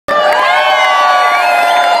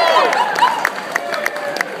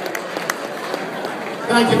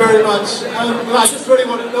Thank you very much. Well, I just really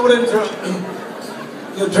want to interrupt.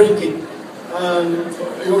 You're drinking.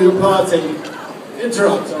 You're partying.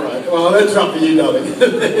 Interrupt, alright. Well, I'll interrupt for you, darling.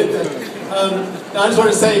 I just want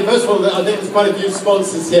to say, first of all, that I think there's quite a few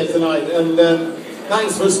sponsors here tonight, and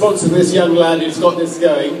thanks for sponsoring this young lad who's got this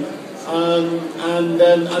going.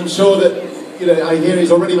 I'm sure that, you know, I hear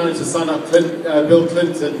he's already managed to sign up Bill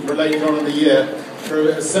Clinton for later on in the year for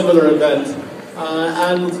a similar event.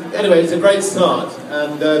 And anyway, it's a great start,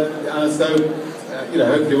 and so you know,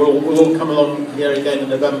 hopefully we'll all come along here again in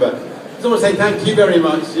November. I just want to say thank you very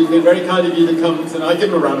much. It's been very kind of you to come tonight. Give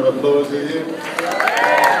him a round of applause, will you?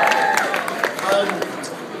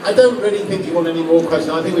 I don't really think you want any more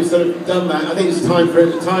questions. I think we've sort of done that. I think it's time for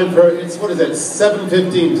it's, what is it? It's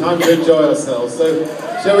 7:15. Time to enjoy ourselves. So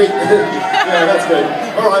shall we? Yeah, that's good.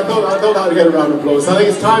 All right, I thought I would get a round of applause. So I think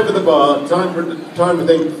it's time for the bar. Time for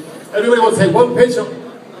thing. Everybody wants to say one pitch. I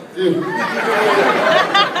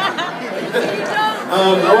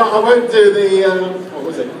won't do the, what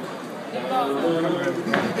was it?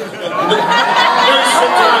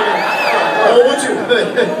 Oh, would you?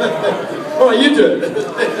 All right, you do it.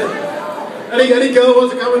 Any girl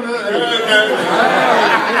wants to come in there?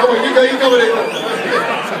 Come on, you go with it.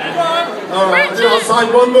 All right, I'll sign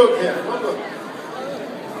one book here. One book.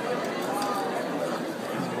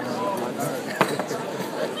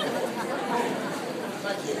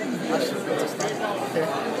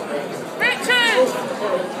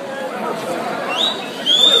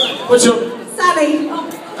 What's your... Sally.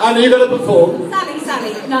 Anna, you got to perform.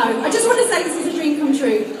 Sally. No, I just want to say this is a dream come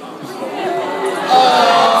true.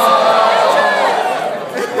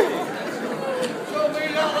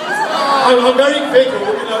 I'm very fickle,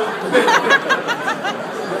 you know.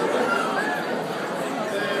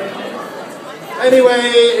 Anyway,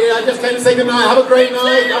 I just came to say good night. Have a great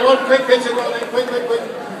night. I want a quick picture. Quick.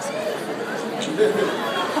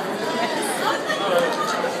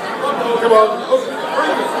 Oh, come on.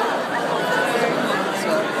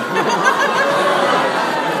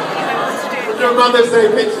 Your Mother's Day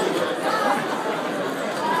picture.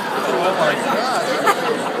 Oh my God.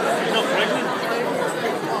 You're not pregnant.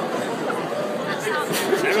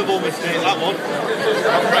 Terrible mistake, that one.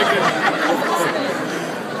 I'm pregnant.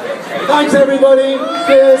 Thanks, everybody.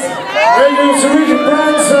 Cheers. Radio Solution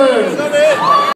Branson.